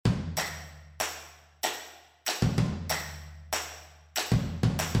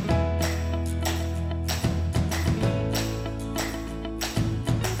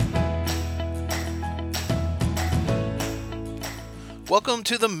Welcome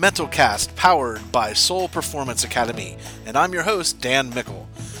to the Mentalcast, powered by Soul Performance Academy, and I'm your host, Dan Mickle.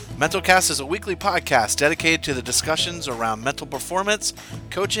 Mentalcast is a weekly podcast dedicated to the discussions around mental performance,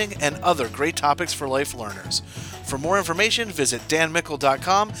 coaching, and other great topics for life learners. For more information, visit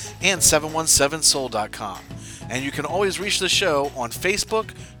danmickle.com and 717soul.com. And you can always reach the show on Facebook,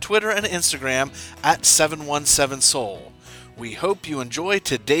 Twitter, and Instagram at 717soul. We hope you enjoy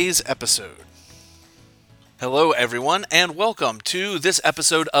today's episode. Hello, everyone, and welcome to this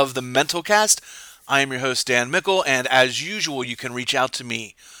episode of the Mentalcast. I am your host, Dan Mickle, and as usual, you can reach out to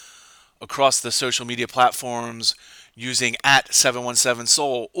me across the social media platforms using at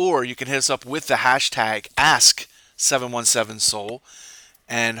 717soul, or you can hit us up with the hashtag Ask717soul,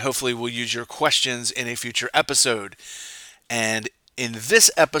 and hopefully we'll use your questions in a future episode. And in this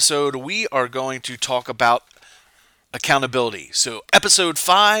episode, we are going to talk about accountability. So, episode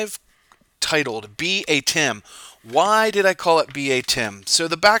 5, titled Be a Tim. Why did I call it Be a Tim? So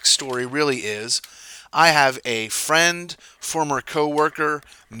the backstory really is I have a friend, former coworker,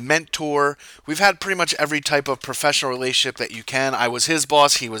 mentor. We've had pretty much every type of professional relationship that you can. I was his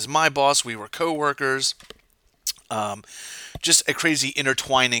boss, he was my boss, we were coworkers. Just a crazy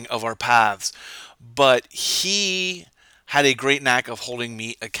intertwining of our paths. But he had a great knack of holding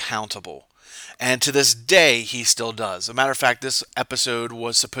me accountable. And to this day, he still does. As a matter of fact, this episode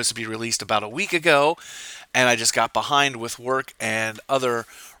was supposed to be released about a week ago, and I just got behind with work and other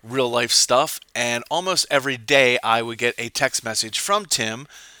real-life stuff. And almost every day, I would get a text message from Tim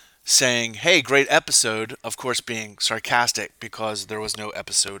saying, "Hey, great episode," of course being sarcastic because there was no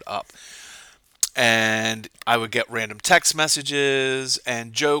episode up. And I would get random text messages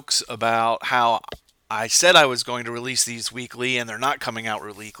and jokes about how I said I was going to release these weekly and they're not coming out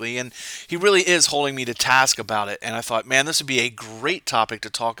weekly, and he really is holding me to task about it. And I thought, man, this would be a great topic to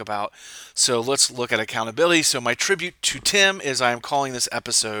talk about. So let's look at accountability. So my tribute to Tim is I am calling this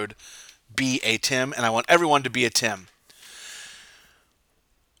episode Be a Tim, and I want everyone to be a Tim.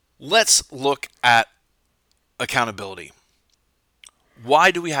 Let's look at accountability.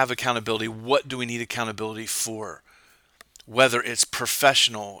 Why do we have accountability? What do we need accountability for? Whether it's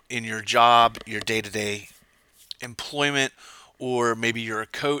professional in your job, your day-to-day employment, or maybe you're a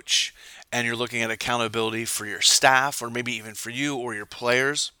coach and you're looking at accountability for your staff, or maybe even for you or your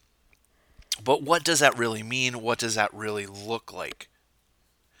players. But what does that really mean? What does that really look like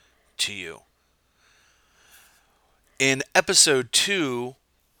to you? In episode 2,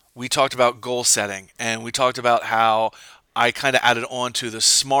 we talked about goal setting, and we talked about how I kind of added on to the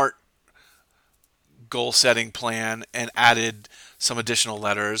SMART goal setting plan and added some additional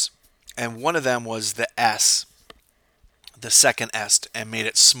letters, and one of them was the S, the second S, and made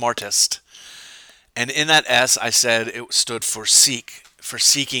it smartest. And in that S, I said it stood for seek, for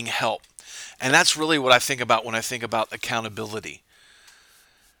seeking help. And that's really what I think about when I think about accountability.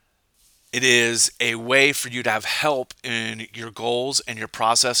 It is a way for you to have help in your goals and your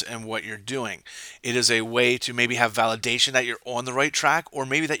process and what you're doing. It is a way to maybe have validation that you're on the right track, or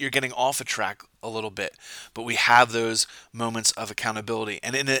maybe that you're getting off a track a little bit. But we have those moments of accountability.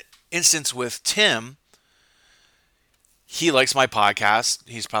 And in an instance with Tim, he likes my podcast.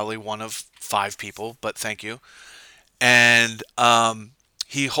 He's probably one of 5 people, but thank you. And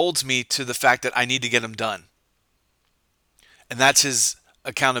he holds me to the fact that I need to get them done. And that's his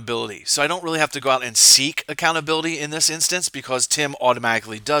accountability. So I don't really have to go out and seek accountability in this instance because Tim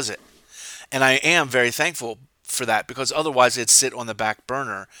automatically does it. And I am very thankful for that, because otherwise it'd sit on the back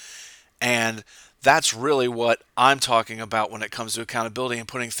burner. And that's really what I'm talking about when it comes to accountability and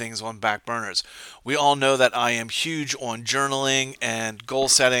putting things on back burners. We all know that I am huge on journaling and goal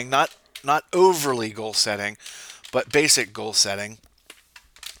setting, not overly goal setting, but basic goal setting.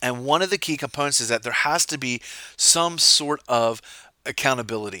 And one of the key components is that there has to be some sort of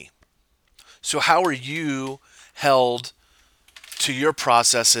accountability. So how are you held to your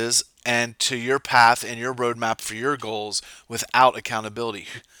processes and to your path and your roadmap for your goals without accountability?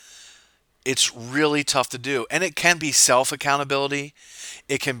 It's really tough to do. And it can be self-accountability.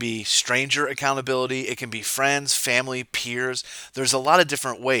 It can be stranger accountability. It can be friends, family, peers. There's a lot of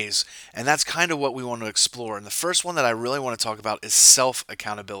different ways. And that's kind of what we want to explore. And the first one that I really want to talk about is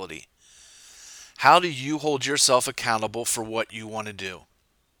self-accountability. How do you hold yourself accountable for what you want to do?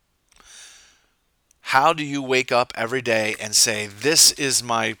 How do you wake up every day and say, this is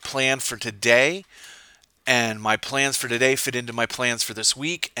my plan for today, and my plans for today fit into my plans for this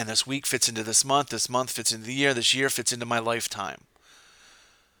week, and this week fits into this month fits into the year, this year fits into my lifetime?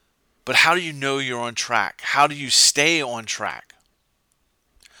 But how do you know you're on track? How do you stay on track?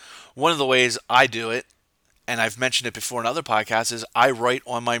 One of the ways I do it, and I've mentioned it before in other podcasts, is I write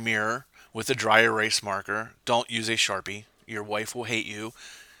on my mirror with a dry erase marker. Don't use a Sharpie. Your wife will hate you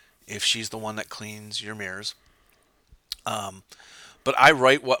if she's the one that cleans your mirrors. But I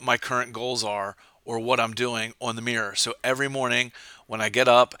write what my current goals are or what I'm doing on the mirror. So every morning when I get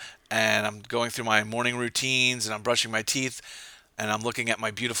up and I'm going through my morning routines and I'm brushing my teeth and I'm looking at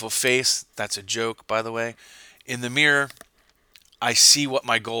my beautiful face, that's a joke, by the way, in the mirror, I see what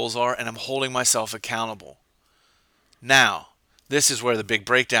my goals are and I'm holding myself accountable. Now, this is where the big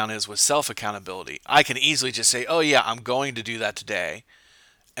breakdown is with self accountability. I can easily just say, oh, yeah, I'm going to do that today,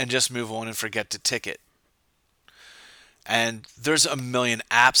 and just move on and forget to tick it. And there's a million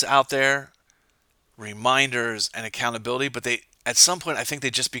apps out there, reminders and accountability, but they at some point I think they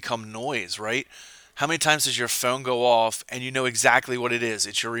just become noise, right? How many times does your phone go off and you know exactly what it is?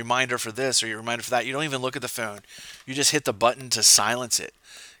 It's your reminder for this or your reminder for that. You don't even look at the phone. You just hit the button to silence it.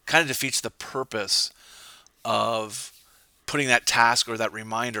 Kind of defeats the purpose of putting that task or that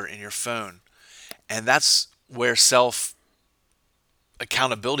reminder in your phone. And that's where self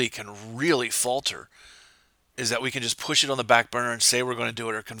accountability can really falter, is that we can just push it on the back burner and say we're going to do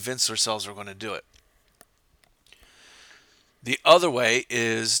it or convince ourselves we're going to do it. The other way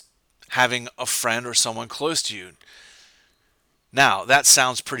is having a friend or someone close to you. Now, that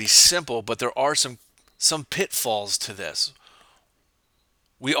sounds pretty simple, but there are some pitfalls to this.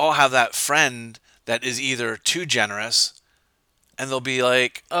 We all have that friend that is either too generous and they'll be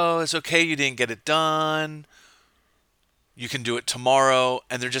like, "Oh, it's okay, you didn't get it done. You can do it tomorrow."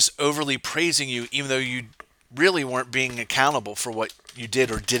 And they're just overly praising you even though you really weren't being accountable for what you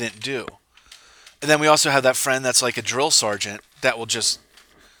did or didn't do. And then we also have that friend that's like a drill sergeant that will just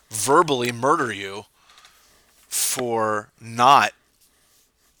verbally murder you for not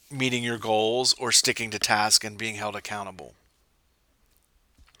meeting your goals or sticking to task and being held accountable.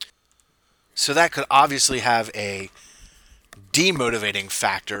 So that could obviously have a demotivating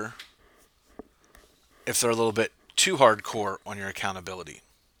factor if they're a little bit too hardcore on your accountability.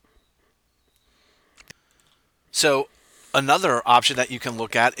 So another option that you can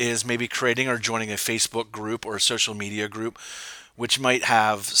look at is maybe creating or joining a Facebook group or a social media group, which might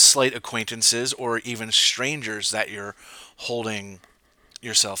have slight acquaintances or even strangers that you're holding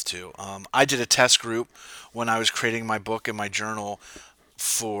yourself to. I did a test group when I was creating my book and my journal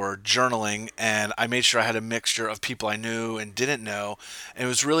for journaling, and I made sure I had a mixture of people I knew and didn't know. And it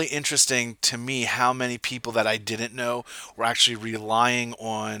was really interesting to me how many people that I didn't know were actually relying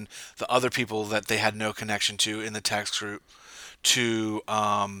on the other people that they had no connection to in the text group to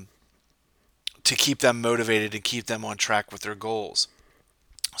to keep them motivated and keep them on track with their goals.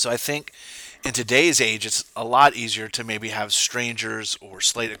 So I think in today's age, it's a lot easier to maybe have strangers or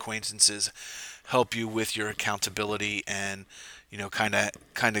slight acquaintances help you with your accountability and kind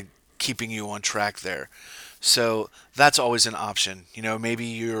of keeping you on track there. So that's always an option. Maybe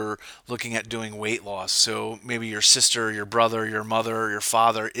you're looking at doing weight loss. So maybe your sister, your brother, your mother, your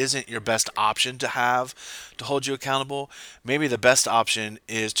father isn't your best option to have to hold you accountable. Maybe the best option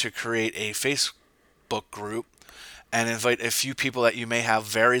is to create a Facebook group and invite a few people that you may have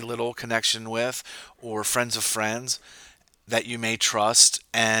very little connection with or friends of friends that you may trust,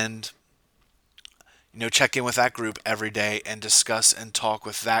 and check in with that group every day and discuss and talk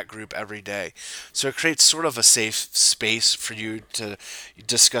with that group every day. So it creates sort of a safe space for you to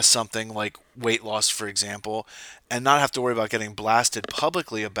discuss something like weight loss, for example, and not have to worry about getting blasted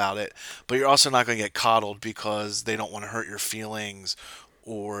publicly about it, but you're also not going to get coddled because they don't want to hurt your feelings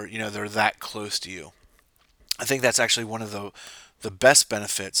or they're that close to you. I think that's actually one of the best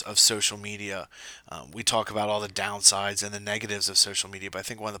benefits of social media. We talk about all the downsides and the negatives of social media, but I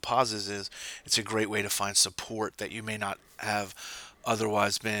think one of the positives is it's a great way to find support that you may not have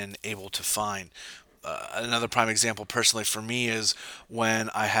otherwise been able to find. Another prime example personally for me is when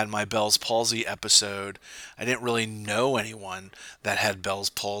I had my Bell's palsy episode. I didn't really know anyone that had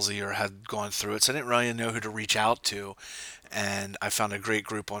Bell's palsy or had gone through it, so I didn't really know who to reach out to. And I found a great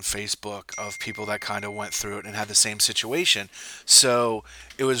group on Facebook of people that kind of went through it and had the same situation. So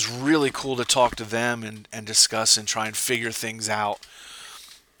it was really cool to talk to them and discuss and try and figure things out,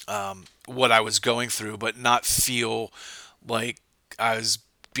 what I was going through, but not feel like I was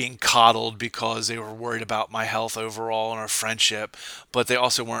being coddled because they were worried about my health overall and our friendship, but they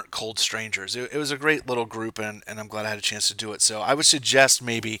also weren't cold strangers. It was a great little group, and I'm glad I had a chance to do it. So I would suggest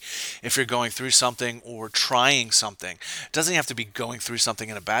maybe if you're going through something or trying something, it doesn't have to be going through something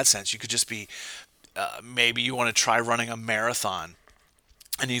in a bad sense. You could just be, maybe you want to try running a marathon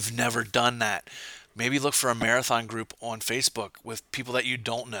and you've never done that. Maybe look for a marathon group on Facebook with people that you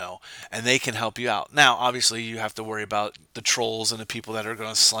don't know, and they can help you out. Now, obviously, you have to worry about the trolls and the people that are going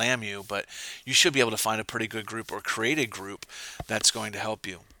to slam you, but you should be able to find a pretty good group or create a group that's going to help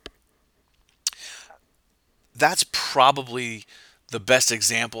you. that's probably the best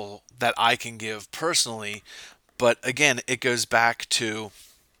example that I can give personally. But again, it goes back to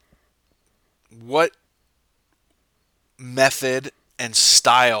what method and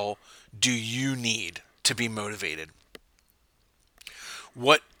style do you need to be motivated?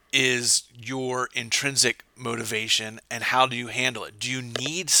 What is your intrinsic motivation and how do you handle it? Do you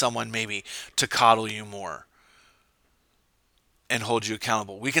need someone maybe to coddle you more and hold you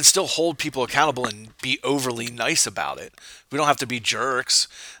accountable? We can still hold people accountable and be overly nice about it. We don't have to be jerks.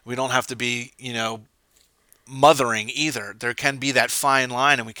 We don't have to be, mothering either. There can be that fine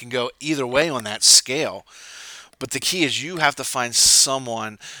line and we can go either way on that scale. But the key is you have to find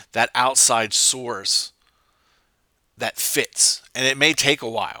someone, that outside source, that fits. And it may take a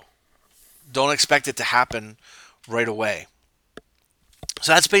while. Don't expect it to happen right away.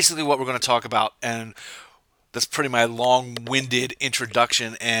 So that's basically what we're going to talk about. And that's pretty my long-winded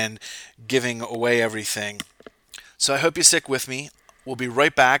introduction and giving away everything. So I hope you stick with me. We'll be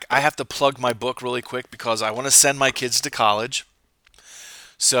right back. I have to plug my book really quick because I want to send my kids to college.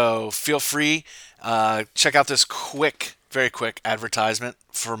 So feel free, check out this very quick advertisement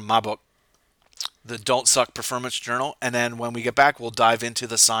for my book, the Don't Suck Performance Journal. And then when we get back, we'll dive into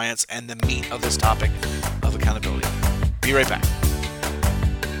the science and the meat of this topic of accountability. Be right back.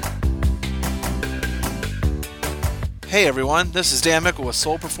 Hey everyone, this is Dan Mickle with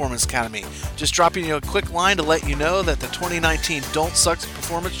Soul Performance Academy. Just dropping you a quick line to let you know that the 2019 Don't Suck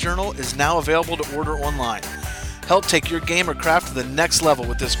Performance Journal is now available to order online. Help take your game or craft to the next level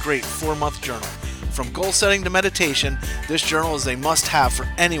with this great 4-month journal. From goal setting to meditation, this journal is a must-have for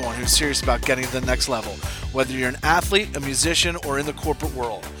anyone who's serious about getting to the next level, whether you're an athlete, a musician, or in the corporate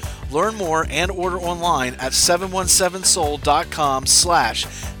world. Learn more and order online at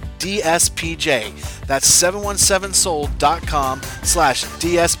 717soul.com/DSPJ. That's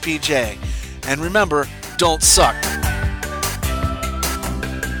 717soul.com/DSPJ. And remember, don't suck.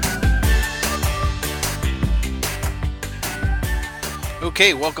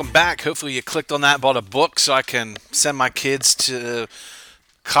 Okay, welcome back. Hopefully you clicked on that and bought a book so I can send my kids to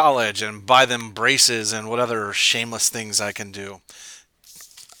college and buy them braces and what other shameless things I can do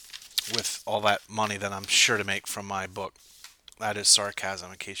with all that money that I'm sure to make from my book. That is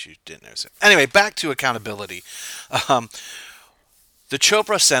sarcasm in case you didn't notice it. Anyway, back to accountability. The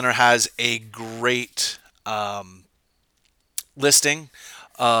Chopra Center has a great listing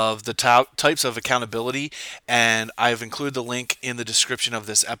of the types of accountability, and I've included the link in the description of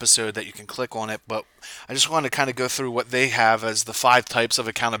this episode that you can click on it. But I just wanted to kind of go through what they have as the 5 types of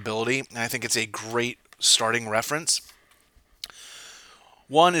accountability, and I think it's a great starting reference.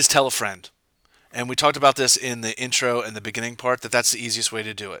 One is tell a friend. And we talked about this in the intro and the beginning part, that's the easiest way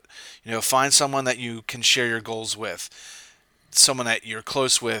to do it. Find someone that you can share your goals with, someone that you're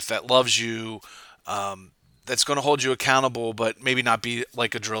close with, that loves you, that's going to hold you accountable, but maybe not be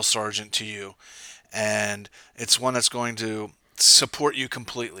like a drill sergeant to you. And it's one that's going to support you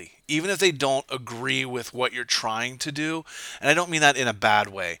completely, even if they don't agree with what you're trying to do. And I don't mean that in a bad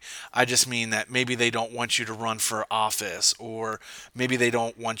way. I just mean that maybe they don't want you to run for office, or maybe they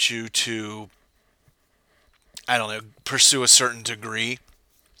don't want you to, pursue a certain degree,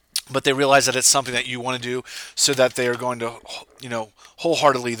 but they realize that it's something that you want to do, so that they are going to,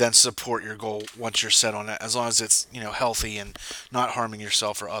 wholeheartedly then support your goal once you're set on it, as long as it's, healthy and not harming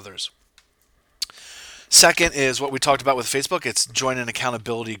yourself or others. Second is what we talked about with Facebook. It's join an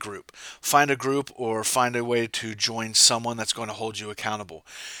accountability group. Find a group or find a way to join someone that's going to hold you accountable.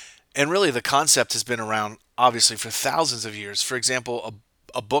 And really the concept has been around, obviously, for thousands of years. For example,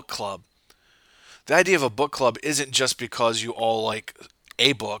 a book club. The idea of a book club isn't just because you all like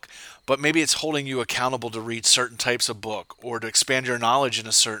a book, but maybe it's holding you accountable to read certain types of book or to expand your knowledge in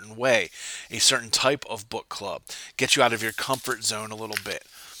a certain way, a certain type of book club, get you out of your comfort zone a little bit.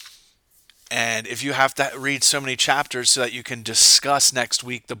 And if you have to read so many chapters so that you can discuss next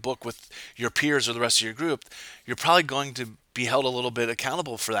week the book with your peers or the rest of your group, you're probably going to be held a little bit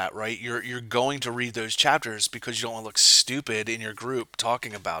accountable for that, right? You're going to read those chapters because you don't want to look stupid in your group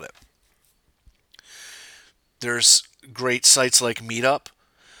talking about it. There's great sites like Meetup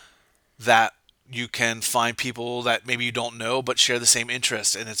that you can find people that maybe you don't know but share the same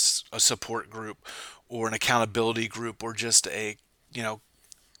interest, and it's a support group or an accountability group or just a,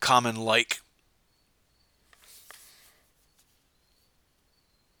 common like.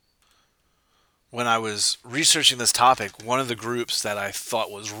 When I was researching this topic, one of the groups that I thought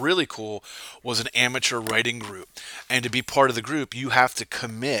was really cool was an amateur writing group. And to be part of the group, you have to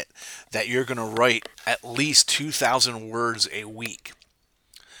commit that you're going to write at least 2,000 words a week.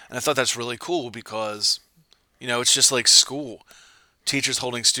 And I thought that's really cool because, it's just like school. Teachers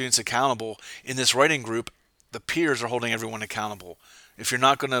holding students accountable. In this writing group, the peers are holding everyone accountable. If you're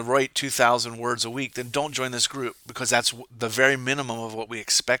not going to write 2,000 words a week, then don't join this group, because that's the very minimum of what we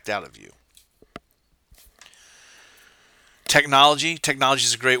expect out of you. Technology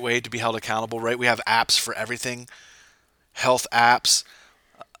is a great way to be held accountable, right? We have apps for everything. Health apps.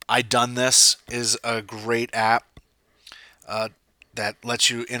 I Done This is a great app that lets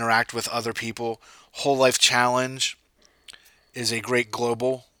you interact with other people. Whole Life Challenge is a great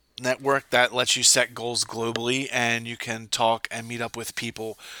global network that lets you set goals globally, and you can talk and meet up with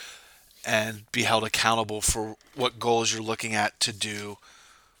people and be held accountable for what goals you're looking at to do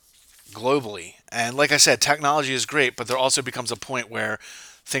globally. And like I said, technology is great, but there also becomes a point where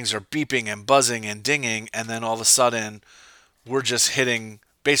things are beeping and buzzing and dinging, and then all of a sudden we're just hitting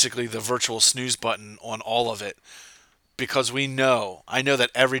basically the virtual snooze button on all of it, because I know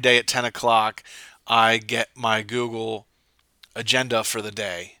that every day at 10 o'clock I get my Google agenda for the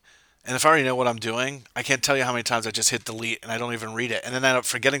day. And if I already know what I'm doing, I can't tell you how many times I just hit delete and I don't even read it. And then I end up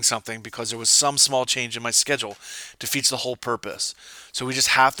forgetting something because there was some small change in my schedule. Defeats the whole purpose. So we just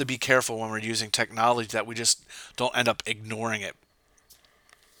have to be careful when we're using technology that we just don't end up ignoring it.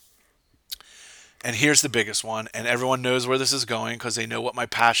 And here's the biggest one, and everyone knows where this is going because they know what my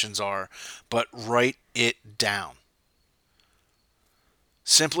passions are, but write it down.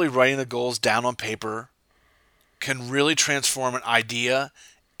 Simply writing the goals down on paper can really transform an idea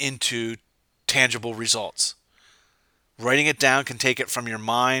into tangible results. Writing it down can take it from your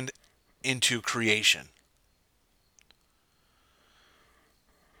mind into creation.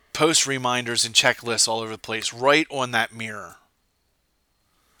 Post reminders and checklists all over the place. Write on that mirror.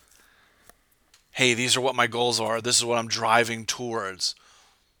 Hey, these are what my goals are. This is what I'm driving towards.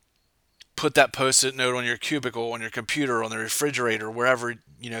 Put that post-it note on your cubicle, on your computer, on the refrigerator, wherever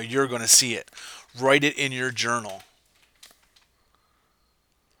you're going to see it. Write it in your journal.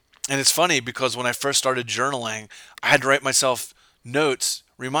 And it's funny because when I first started journaling, I had to write myself notes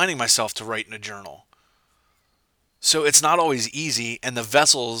reminding myself to write in a journal. So it's not always easy, and the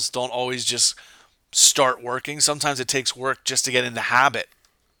vessels don't always just start working. Sometimes it takes work just to get into habit.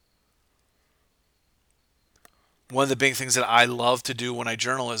 One of the big things that I love to do when I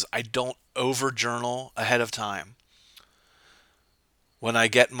journal is I don't over journal ahead of time. When I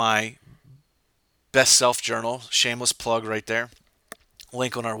get my best self journal, shameless plug right there,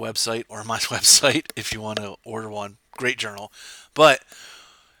 link on our website or my website if you want to order one, great journal. But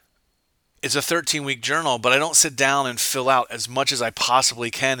it's a 13-week journal, but I don't sit down and fill out as much as I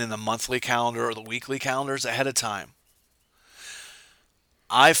possibly can in the monthly calendar or the weekly calendars ahead of time.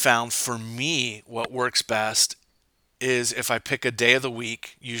 I found for me what works best is if I pick a day of the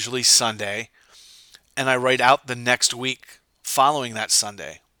week, usually Sunday, and I write out the next week following that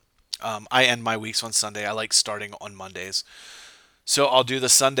Sunday. I end my weeks on Sunday. I like starting on Mondays. So I'll do the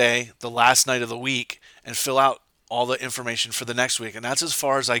Sunday, the last night of the week, and fill out all the information for the next week. And that's as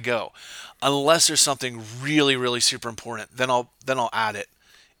far as I go. Unless there's something really, really super important, then I'll add it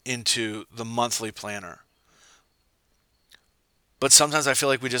into the monthly planner. But sometimes I feel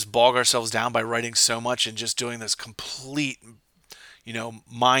like we just bog ourselves down by writing so much and just doing this complete,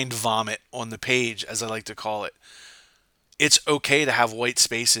 mind vomit on the page, as I like to call it. It's okay to have white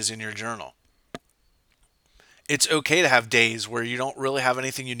spaces in your journal. It's okay to have days where you don't really have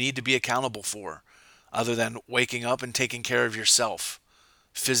anything you need to be accountable for other than waking up and taking care of yourself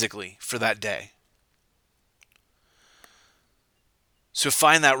physically for that day. So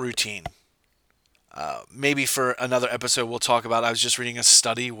find that routine. Maybe for another episode we'll talk about, I was just reading a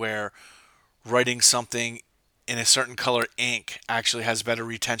study where writing something in a certain color ink actually has better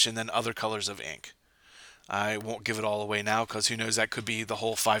retention than other colors of ink. I won't give it all away now because who knows, that could be the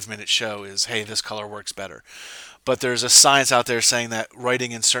whole 5-minute show is, hey, this color works better. But there's a science out there saying that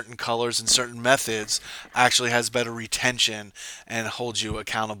writing in certain colors and certain methods actually has better retention and holds you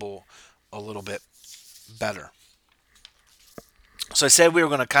accountable a little bit better. So I said we were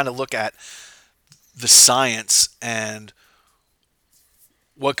going to kind of look at the science and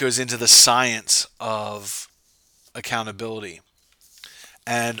what goes into the science of accountability.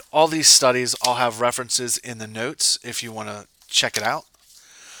 And all these studies all have references in the notes if you want to check it out.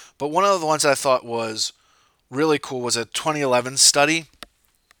 But one of the ones I thought was really cool was a 2011 study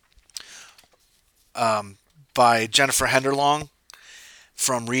by Jennifer Henderlong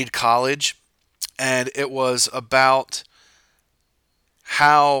from Reed College. And it was about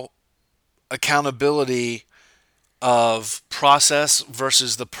how accountability of process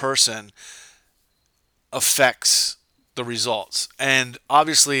versus the person affects the results. And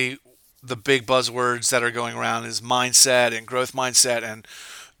obviously the big buzzwords that are going around is mindset and growth mindset and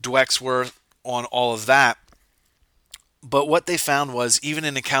Dweck's work on all of that. But what they found was even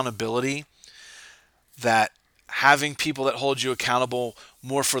in accountability that having people that hold you accountable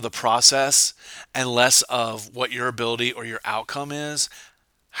more for the process and less of what your ability or your outcome is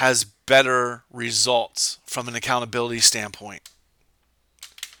has better results from an accountability standpoint.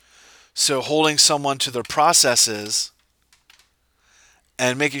 So holding someone to their processes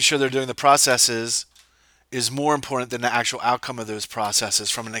and making sure they're doing the processes is more important than the actual outcome of those processes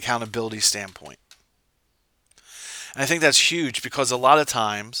from an accountability standpoint. And I think that's huge because a lot of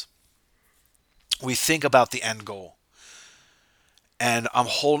times we think about the end goal. And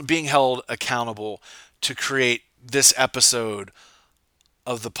I'm being held accountable to create this episode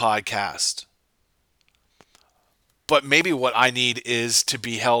of the podcast. But maybe what I need is to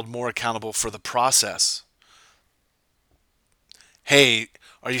be held more accountable for the process. Hey,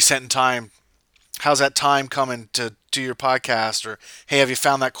 are you setting time? How's that time coming to do your podcast? Or, hey, have you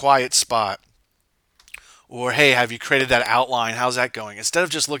found that quiet spot? Or, hey, have you created that outline? How's that going? Instead of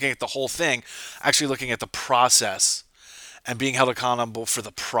just looking at the whole thing, actually looking at the process and being held accountable for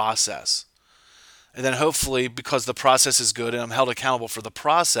the process. And then hopefully, because the process is good and I'm held accountable for the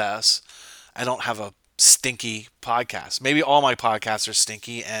process, I don't have a stinky podcast. Maybe all my podcasts are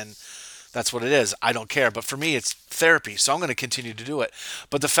stinky and that's what it is. I don't care. But for me, it's therapy. So I'm going to continue to do it.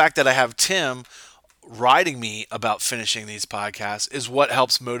 But the fact that I have Tim writing me about finishing these podcasts is what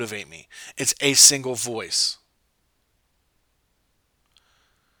helps motivate me. It's a single voice.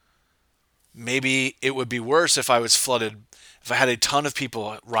 Maybe it would be worse if I was flooded, if I had a ton of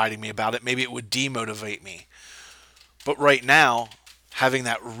people writing me about it. Maybe it would demotivate me. But right now, having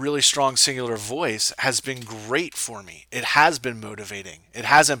that really strong singular voice has been great for me. It has been motivating. It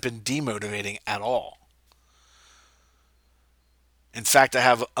hasn't been demotivating at all. In fact, I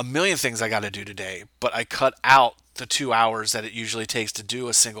have a million things I got to do today, but I cut out the 2 hours that it usually takes to do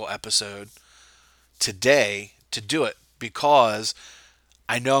a single episode today to do it because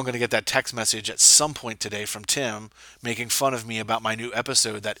I know I'm going to get that text message at some point today from Tim making fun of me about my new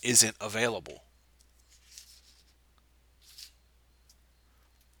episode that isn't available.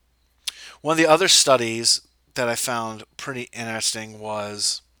 One of the other studies that I found pretty interesting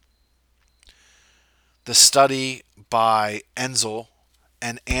was the study by Enzel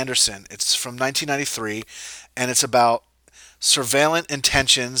and Anderson. It's from 1993, and it's about surveillance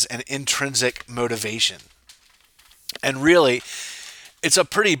intentions and intrinsic motivation. And really, it's a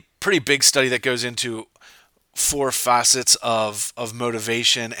pretty big study that goes into 4 facets of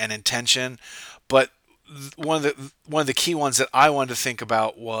motivation and intention. But one of the key ones that I wanted to think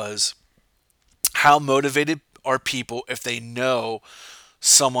about was how motivated are people if they know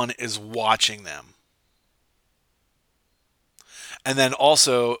someone is watching them. And then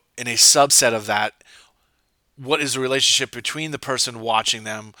also, in a subset of that, what is the relationship between the person watching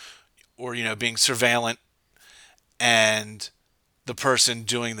them or, being surveillant and the person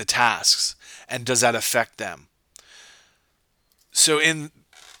doing the tasks? And does that affect them? So in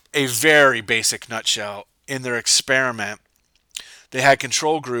a very basic nutshell, in their experiment, they had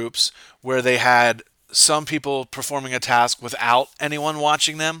control groups where they had some people performing a task without anyone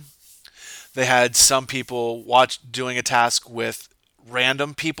watching them. They had some people doing a task with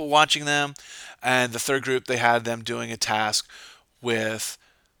random people watching them. And the third group, they had them doing a task with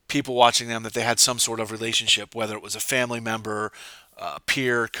people watching them that they had some sort of relationship, whether it was a family member,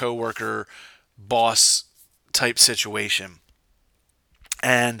 peer, coworker, boss type situation.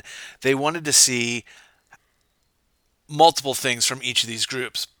 And they wanted to see multiple things from each of these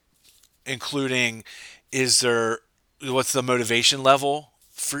groups, including what's the motivation level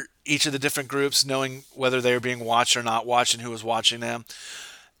for each of the different groups, knowing whether they were being watched or not watched and who was watching them.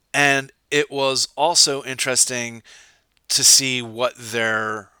 And it was also interesting to see what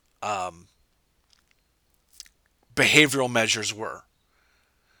their behavioral measures were.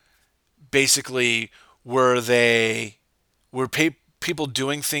 Basically, were people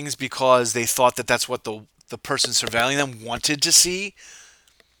doing things because they thought that that's what the person surveilling them wanted to see?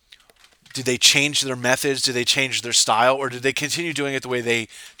 Did they change their methods? Did they change their style? Or did they continue doing it the way they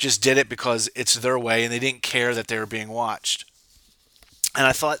just did it because it's their way and they didn't care that they were being watched? And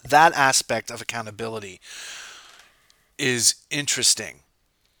I thought that aspect of accountability is interesting.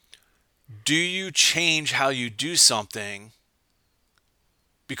 Do you change how you do something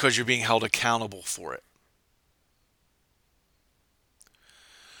because you're being held accountable for it?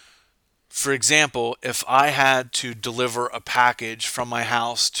 For example, if I had to deliver a package from my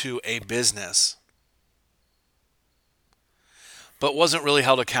house to a business, but wasn't really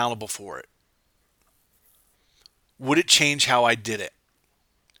held accountable for it, would it change how I did it?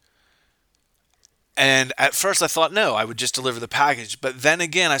 And at first I thought, no, I would just deliver the package. But then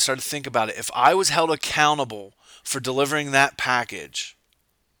again, I started to think about it. If I was held accountable for delivering that package,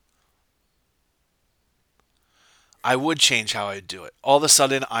 I would change how I do it. All of a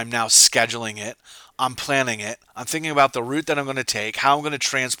sudden, I'm now scheduling it. I'm planning it. I'm thinking about the route that I'm going to take, how I'm going to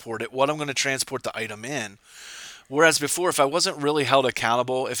transport it, what I'm going to transport the item in. Whereas before, if I wasn't really held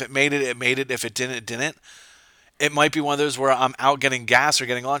accountable, if it made it, it made it. If it didn't, it didn't. It might be one of those where I'm out getting gas or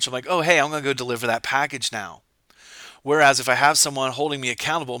getting lunch. I'm like, oh, hey, I'm going to go deliver that package now. Whereas if I have someone holding me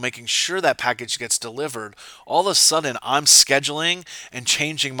accountable, making sure that package gets delivered, all of a sudden I'm scheduling and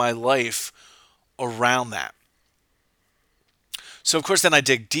changing my life around that. So, of course, then I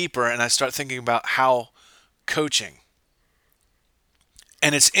dig deeper and I start thinking about how coaching.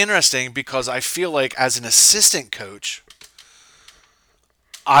 And it's interesting because I feel like as an assistant coach,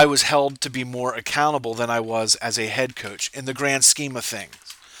 I was held to be more accountable than I was as a head coach in the grand scheme of things.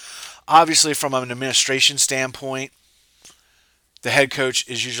 Obviously, from an administration standpoint, the head coach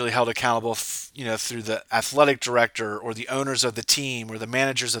is usually held accountable, through the athletic director or the owners of the team or the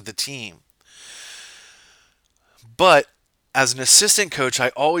managers of the team. But as an assistant coach, I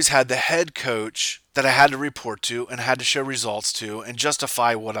always had the head coach that I had to report to and had to show results to and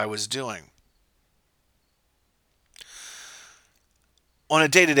justify what I was doing. On a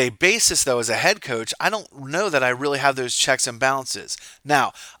day-to-day basis, though, as a head coach, I don't know that I really have those checks and balances.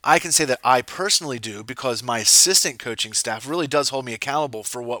 Now, I can say that I personally do because my assistant coaching staff really does hold me accountable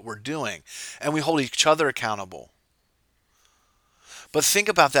for what we're doing, and we hold each other accountable. But think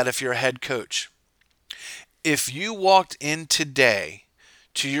about that if you're a head coach. If you walked in today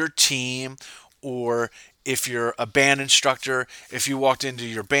to your team, or if you're a band instructor, if you walked into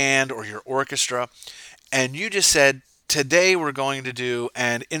your band or your orchestra, and you just said, today we're going to do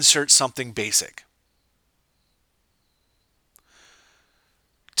and insert something basic.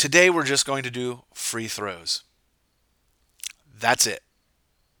 Today we're just going to do free throws. That's it.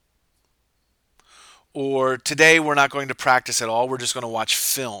 Or today we're not going to practice at all. We're just going to watch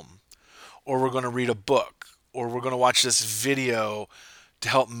film. Or we're going to read a book. Or we're going to watch this video to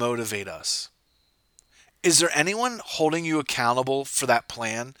help motivate us. Is there anyone holding you accountable for that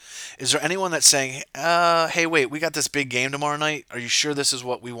plan? Is there anyone that's saying, hey, wait, we got this big game tomorrow night. Are you sure this is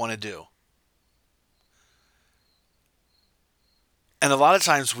what we want to do? And a lot of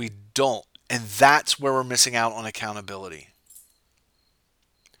times we don't. And that's where we're missing out on accountability.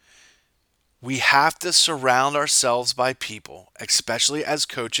 We have to surround ourselves by people, especially as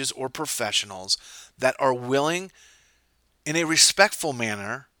coaches or professionals, that are willing, in a respectful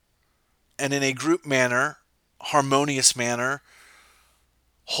manner and in a group manner, harmonious manner,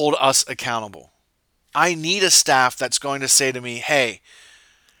 hold us accountable. I need a staff that's going to say to me, hey,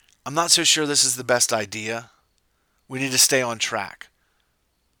 I'm not so sure this is the best idea. We need to stay on track.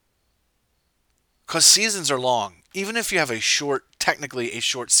 Because seasons are long. Even if you have technically a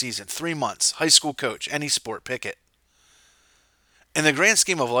short season, 3 months, high school coach, any sport, pick it. In the grand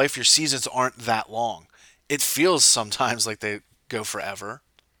scheme of life, your seasons aren't that long. It feels sometimes like they go forever.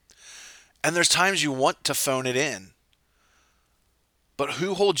 And there's times you want to phone it in. But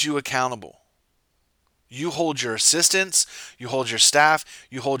who holds you accountable? You hold your assistants, you hold your staff,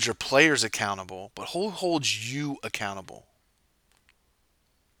 you hold your players accountable. But who holds you accountable?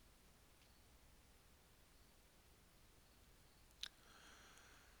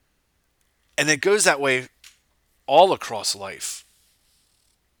 And it goes that way all across life.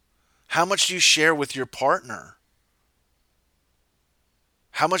 How much do you share with your partner?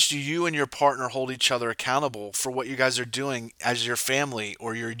 How much do you and your partner hold each other accountable for what you guys are doing as your family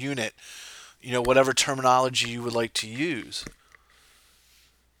or your unit? Whatever terminology you would like to use.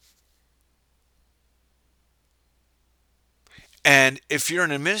 And if you're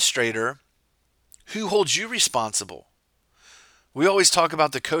an administrator, who holds you responsible? We always talk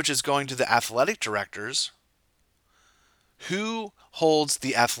about the coaches going to the athletic directors. Who holds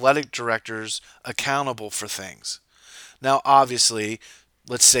the athletic directors accountable for things? Now, obviously,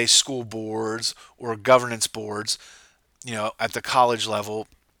 let's say school boards or governance boards, at the college level,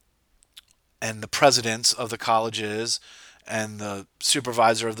 and the presidents of the colleges and the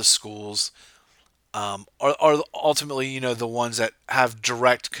supervisor of the schools are ultimately, the ones that have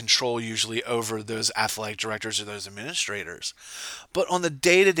direct control usually over those athletic directors or those administrators. But on the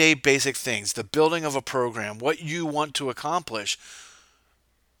day-to-day basic things, the building of a program, what you want to accomplish,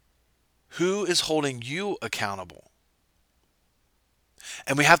 who is holding you accountable?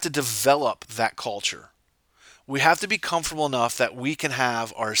 And we have to develop that culture. We have to be comfortable enough that we can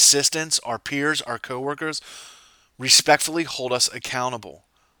have our assistants, our peers, our coworkers respectfully hold us accountable.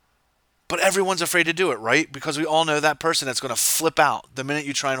 But everyone's afraid to do it, right? Because we all know that person that's going to flip out the minute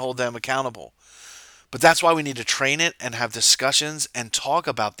you try and hold them accountable. But that's why we need to train it and have discussions and talk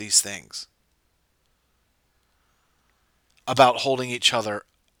about these things. About holding each other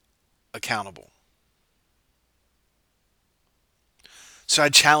accountable. So I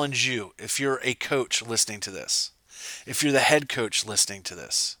challenge you, if you're a coach listening to this, if you're the head coach listening to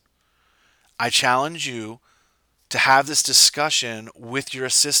this, I challenge you to have this discussion with your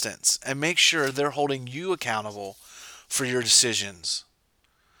assistants and make sure they're holding you accountable for your decisions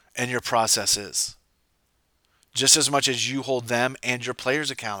and your processes, just as much as you hold them and your players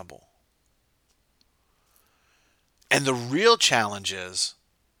accountable. And the real challenge is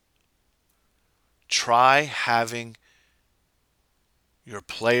try having your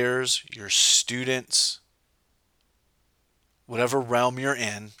players, your students, whatever realm you're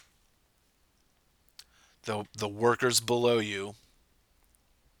in, the workers below you,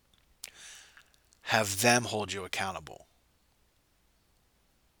 have them hold you accountable.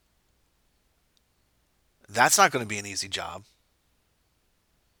 That's not going to be an easy job.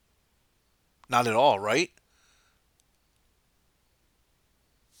 Not at all, right?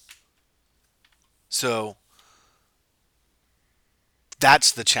 So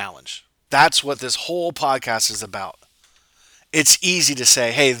that's the challenge. That's what this whole podcast is about. It's easy to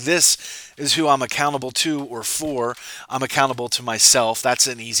say, hey, this is who I'm accountable to or for. I'm accountable to myself. That's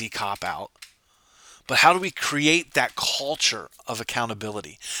an easy cop out. But how do we create that culture of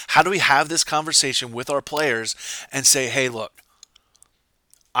accountability? How do we have this conversation with our players and say, hey, look,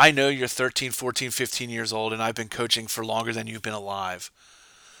 I know you're 13, 14, 15 years old, and I've been coaching for longer than you've been alive.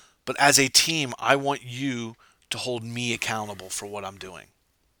 But as a team, I want you to hold me accountable for what I'm doing.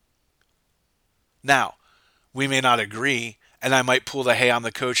 Now, we may not agree, and I might pull the, hey, I'm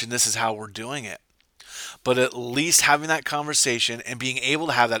the coach and this is how we're doing it. But at least having that conversation and being able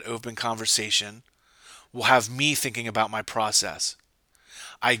to have that open conversation will have me thinking about my process.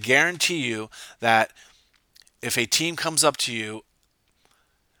 I guarantee you that if a team comes up to you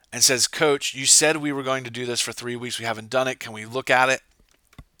and says, Coach, you said we were going to do this for 3 weeks. We haven't done it. Can we look at it?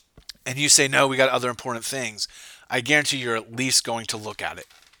 And you say, no, we got other important things. I guarantee you're at least going to look at it.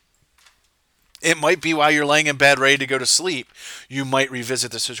 It might be while you're laying in bed ready to go to sleep. You might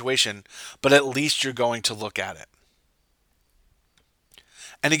revisit the situation, but at least you're going to look at it.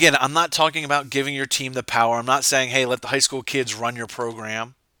 And again, I'm not talking about giving your team the power. I'm not saying, hey, let the high school kids run your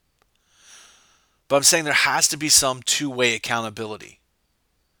program. But I'm saying there has to be some two-way accountability.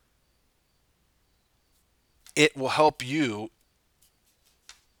 It will help you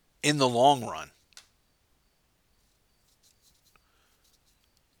in the long run.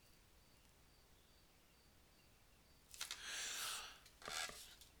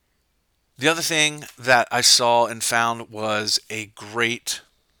 The other thing that I saw and found was a great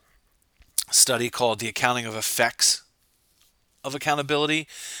study called The Accounting of Effects of Accountability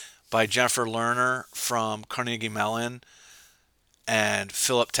by Jennifer Lerner from Carnegie Mellon and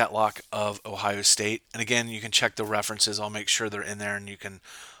Philip Tetlock of Ohio State. And again, you can check the references. I'll make sure they're in there and you can,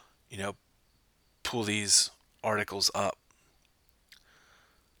 pull these articles up.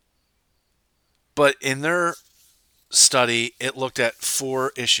 But in their study, it looked at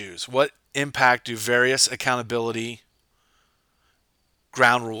 4 issues. What impact do various accountability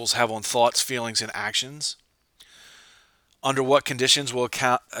ground rules have on thoughts, feelings, and actions? Under what conditions will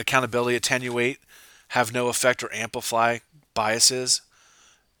accountability attenuate, have no effect, or amplify biases?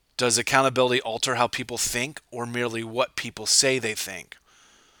 Does accountability alter how people think or merely what people say they think?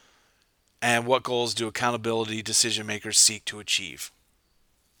 And what goals do accountability decision makers seek to achieve?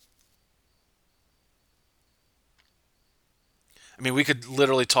 I mean, we could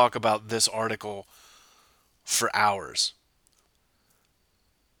literally talk about this article for hours.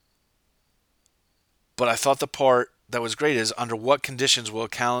 But I thought the part that was great is under what conditions will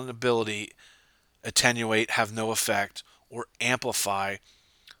accountability attenuate, have no effect, or amplify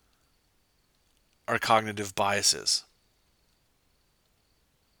our cognitive biases?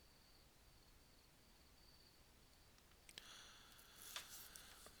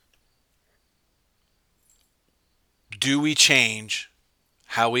 Do we change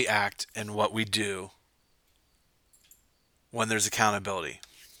how we act and what we do when there's accountability?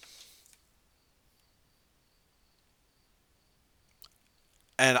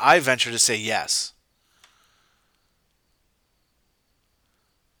 And I venture to say yes.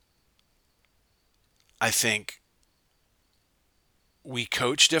 I think we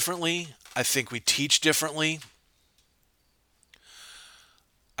coach differently. I think we teach differently.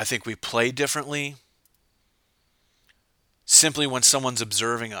 I think we play differently. Simply when someone's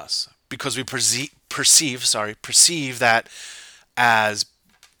observing us, because we perceive that as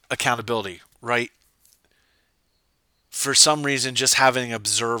accountability, right? For some reason, just having an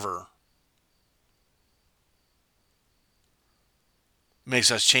observer makes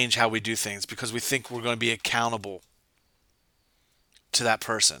us change how we do things because we think we're going to be accountable to that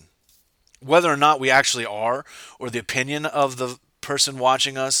person. Whether or not we actually are, or the opinion of the person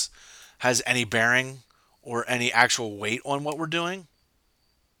watching us has any bearing or any actual weight on what we're doing.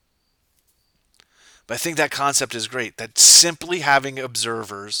 But I think that concept is great, that simply having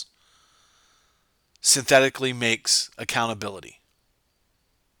observers synthetically makes accountability.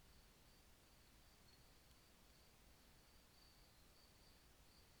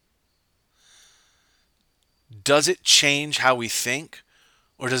 Does it change how we think,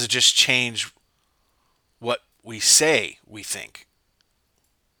 or does it just change what we say we think?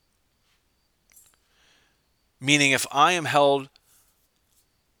 Meaning, if I am held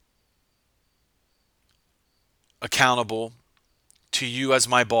accountable to you as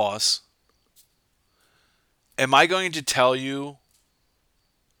my boss, am I going to tell you,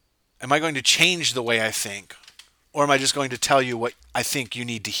 am I going to change the way I think, or am I just going to tell you what I think you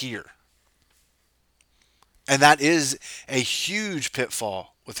need to hear? And that is a huge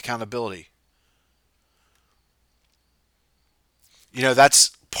pitfall with accountability. You know,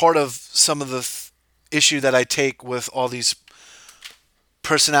 that's part of some of the issue that I take with all these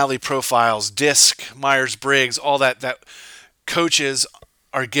personality profiles, DISC, Myers-Briggs, all that coaches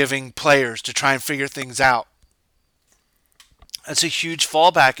are giving players to try and figure things out. That's a huge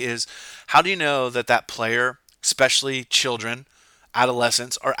fallback is, how do you know that that player, especially children,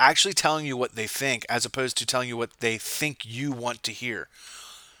 adolescents, are actually telling you what they think as opposed to telling you what they think you want to hear?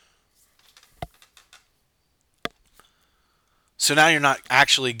 So now you're not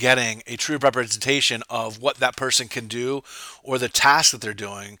actually getting a true representation of what that person can do or the task that they're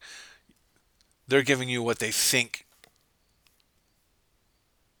doing. They're giving you what they think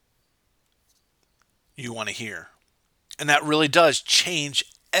you want to hear. And that really does change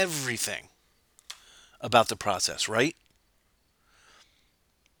everything about the process, right?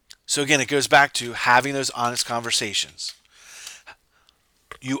 So again, it goes back to having those honest conversations.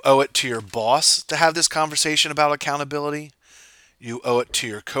 You owe it to your boss to have this conversation about accountability. You owe it to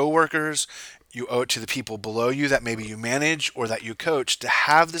your coworkers. You owe it to the people below you that maybe you manage or that you coach to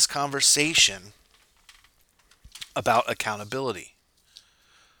have this conversation about accountability.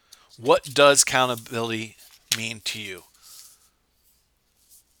 What does accountability mean to you?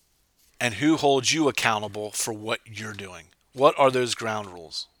 And who holds you accountable for what you're doing? What are those ground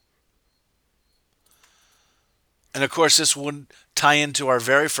rules? And of course, this would tie into our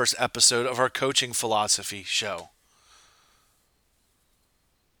very first episode of our coaching philosophy show.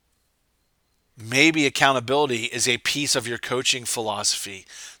 Maybe accountability is a piece of your coaching philosophy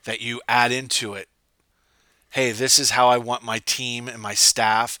that you add into it. Hey, this is how I want my team and my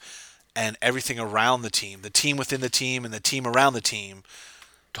staff and everything around the team within the team and the team around the team,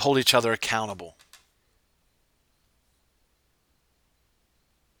 to hold each other accountable.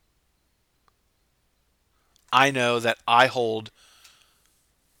 I know that I hold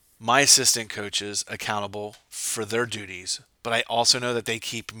my assistant coaches accountable for their duties, but I also know that they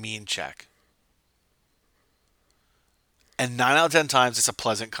keep me in check. And 9 out of 10 times it's a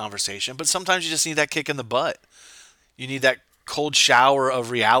pleasant conversation, but sometimes you just need that kick in the butt. You need that cold shower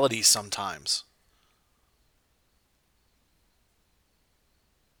of reality sometimes.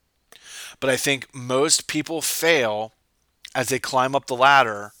 But I think most people fail as they climb up the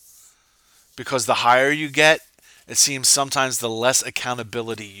ladder because the higher you get, it seems sometimes the less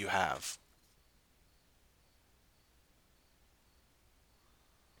accountability you have.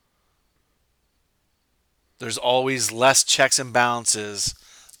 There's always less checks and balances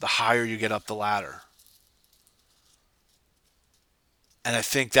the higher you get up the ladder. And I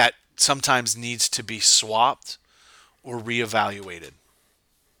think that sometimes needs to be swapped or reevaluated.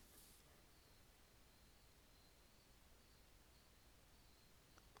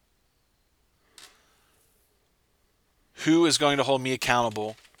 Who is going to hold me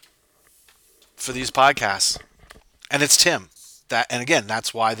accountable for these podcasts? And it's Tim. And again,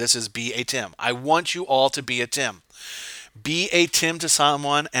 that's why this is Be a Tim. I want you all to be a Tim. Be a Tim to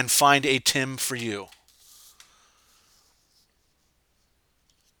someone and find a Tim for you.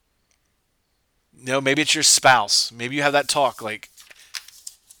 You know, maybe it's your spouse. Maybe you have that talk like,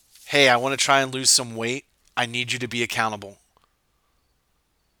 hey, I want to try and lose some weight. I need you to be accountable.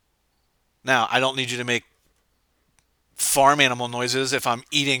 Now, I don't need you to make farm animal noises if I'm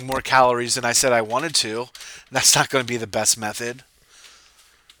eating more calories than I said I wanted to. That's not going to be the best method.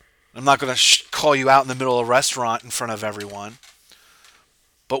 I'm not going to call you out in the middle of a restaurant in front of everyone.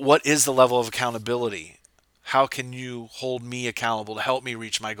 But what is the level of accountability? How can you hold me accountable to help me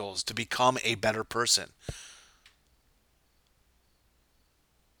reach my goals, to become a better person?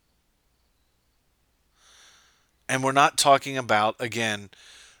 And we're not talking about, again,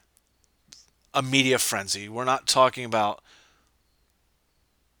 a media frenzy. We're not talking about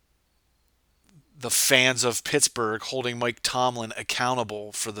the fans of Pittsburgh holding Mike Tomlin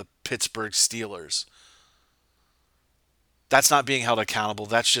accountable for the Pittsburgh Steelers. That's not being held accountable.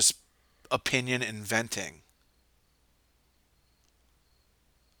 That's just opinion inventing.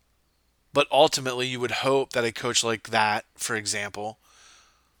 But ultimately, you would hope that a coach like that, for example,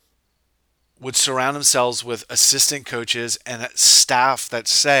 would surround themselves with assistant coaches and staff that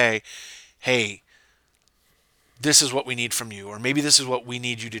say, hey, this is what we need from you, or maybe this is what we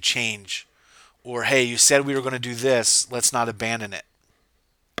need you to change, or hey, you said we were going to do this, let's not abandon it.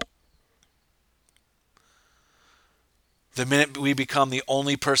 The minute we become the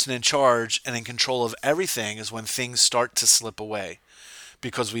only person in charge and in control of everything is when things start to slip away,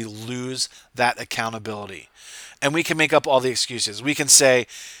 because we lose that accountability. And we can make up all the excuses. We can say,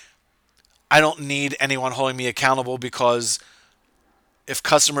 I don't need anyone holding me accountable because if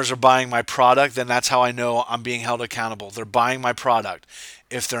customers are buying my product, then that's how I know I'm being held accountable. They're buying my product.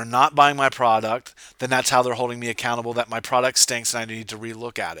 If they're not buying my product, then that's how they're holding me accountable, that my product stinks and I need to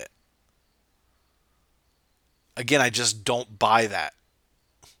relook at it. Again, I just don't buy that.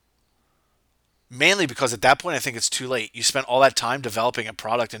 Mainly because at that point, I think it's too late. You spent all that time developing a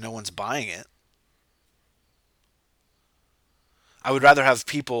product and no one's buying it. I would rather have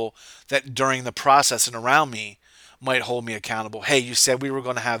people that during the process and around me might hold me accountable. Hey, you said we were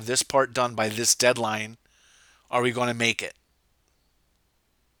going to have this part done by this deadline. Are we going to make it?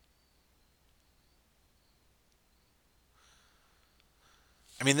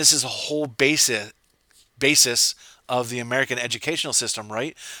 I mean, this is a whole basis of the American educational system,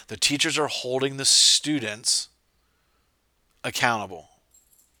 right? The teachers are holding the students accountable.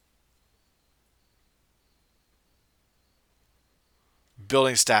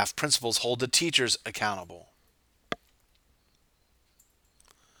 Building staff, principals hold the teachers accountable.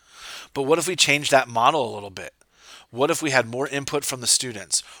 But what if we change that model a little bit? What if we had more input from the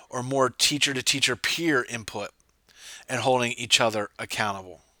students, or more teacher-to-teacher peer input and holding each other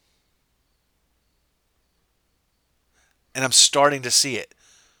accountable? And I'm starting to see it.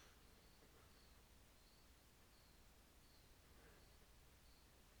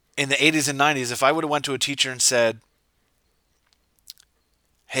 In the 80s and 90s, if I would have went to a teacher and said,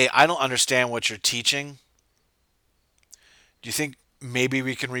 hey, I don't understand what you're teaching. Do you think maybe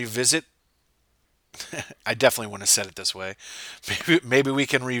we can revisit? I definitely wouldn't have said it this way. Maybe we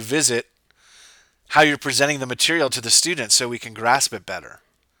can revisit how you're presenting the material to the students so we can grasp it better.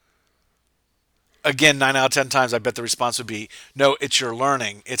 Again, 9 out of 10 times, I bet the response would be, no, it's your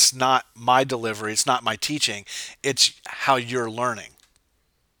learning. It's not my delivery. It's not my teaching. It's how you're learning.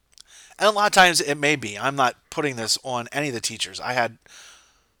 And a lot of times it may be. I'm not putting this on any of the teachers. I had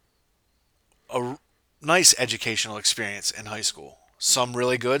a nice educational experience in high school. Some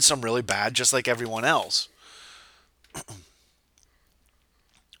really good, some really bad, just like everyone else.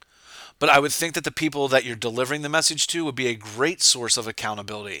 But I would think that the people that you're delivering the message to would be a great source of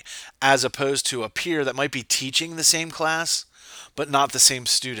accountability, as opposed to a peer that might be teaching the same class, but not the same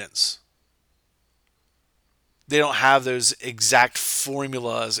students. They don't have those exact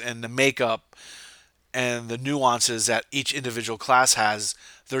formulas and the makeup and the nuances that each individual class has.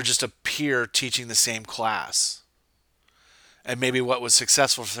 They're just a peer teaching the same class. And maybe what was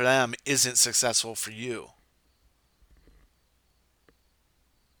successful for them isn't successful for you.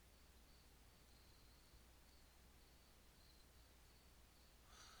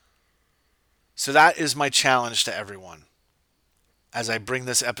 So that is my challenge to everyone as I bring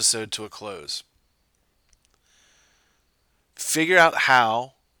this episode to a close. Figure out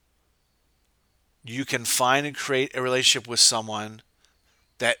how you can find and create a relationship with someone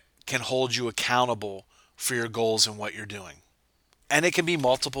that can hold you accountable for your goals and what you're doing. And it can be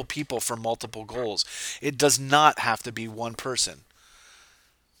multiple people for multiple goals. It does not have to be one person.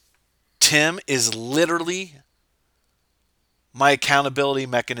 Tim is literally my accountability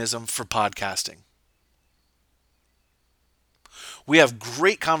mechanism for podcasting. We have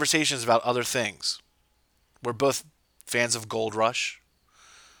great conversations about other things. We're both fans of Gold Rush,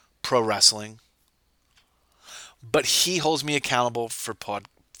 pro wrestling, but he holds me accountable for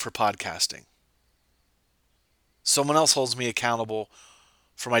podcasting. Someone else holds me accountable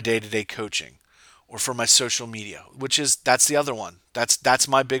for my day-to-day coaching or for my social media, that's the other one. That's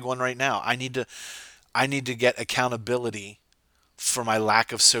my big one right now. I need to get accountability for my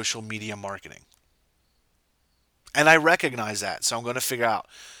lack of social media marketing. And I recognize that, so I'm going to figure out.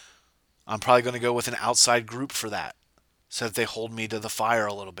 I'm probably going to go with an outside group for that so that they hold me to the fire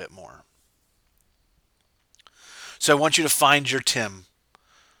a little bit more. So I want you to find your Tim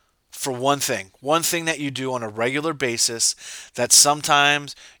for one thing that you do on a regular basis that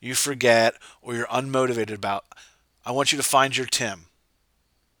sometimes you forget or you're unmotivated about. I want you to find your Tim.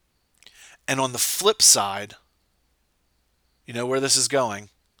 And on the flip side, you know where this is going?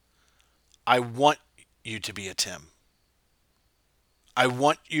 I want you to be a Tim. I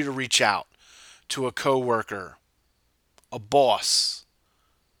want you to reach out to a coworker, a boss,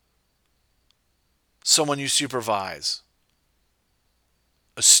 someone you supervise,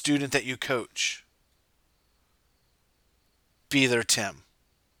 a student that you coach. Be their Tim.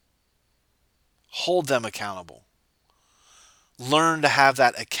 Hold them accountable. Learn to have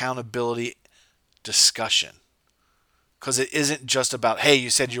that accountability discussion. Because it isn't just about, hey, you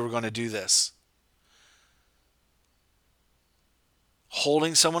said you were going to do this.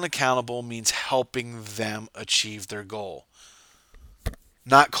 Holding someone accountable means helping them achieve their goal.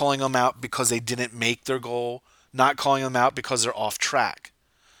 Not calling them out because they didn't make their goal. Not calling them out because they're off track.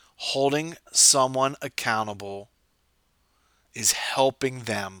 Holding someone accountable is helping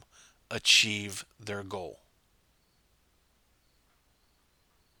them achieve their goal.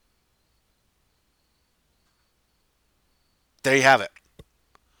 There you have it.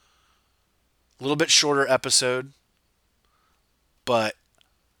 A little bit shorter episode, but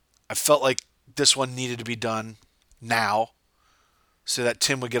I felt like this one needed to be done now so that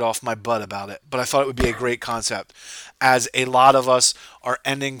Tim would get off my butt about it. But I thought it would be a great concept, as a lot of us are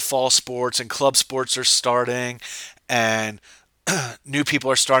ending fall sports and club sports are starting, and new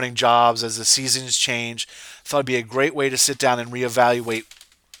people are starting jobs as the seasons change. I thought it'd be a great way to sit down and reevaluate.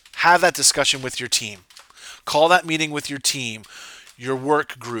 Have that discussion with your team. Call that meeting with your team, your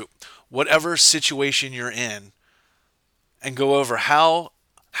work group, whatever situation you're in, and go over how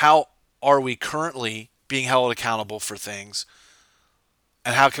are we currently being held accountable for things,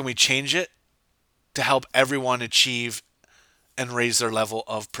 and how can we change it to help everyone achieve and raise their level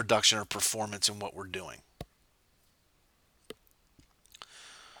of production or performance in what we're doing.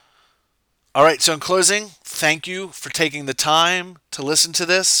 All right, so in closing, thank you for taking the time to listen to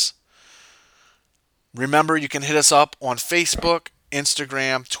this. Remember, you can hit us up on Facebook,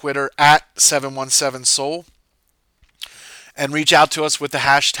 Instagram, Twitter at 717Soul, and reach out to us with the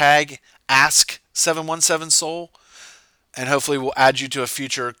hashtag Ask717Soul, and hopefully we'll add you to a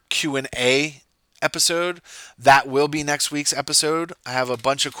future Q&A episode. That will be next week's episode. I have a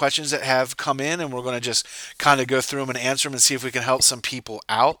bunch of questions that have come in, and we're going to just kind of go through them and answer them and see if we can help some people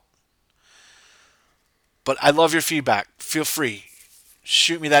out. But I love your feedback. Feel free.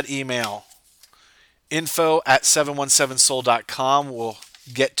 Shoot me that email. info@717soul.com will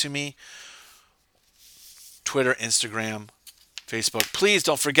get to me. Twitter, Instagram, Facebook. Please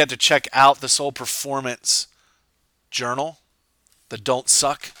don't forget to check out the Soul Performance Journal, the Don't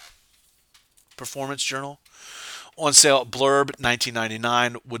Suck Performance Journal. On sale at Blurb,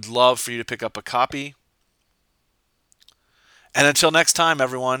 $19.99. Would love for you to pick up a copy. And until next time,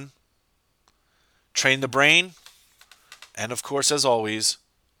 everyone, train the brain. And of course, as always,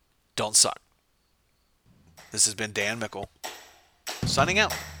 don't suck. This has been Dan Mickle, signing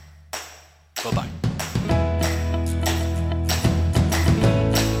out. Bye-bye.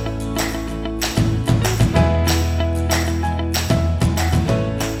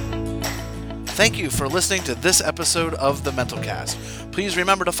 Thank you for listening to this episode of The Mental Cast. Please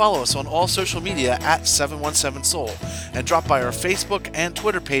remember to follow us on all social media at 717Soul, and drop by our Facebook and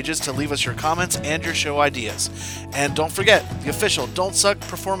Twitter pages to leave us your comments and your show ideas. And don't forget, the official Don't Suck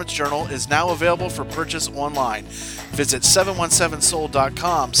Performance Journal is now available for purchase online. Visit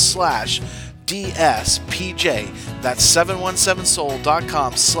 717soul.com/DSPJ. That's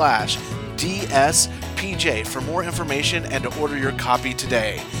 717soul.com/DSPJ for more information and to order your copy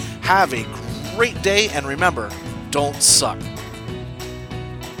today. Have a great day, and remember, don't suck.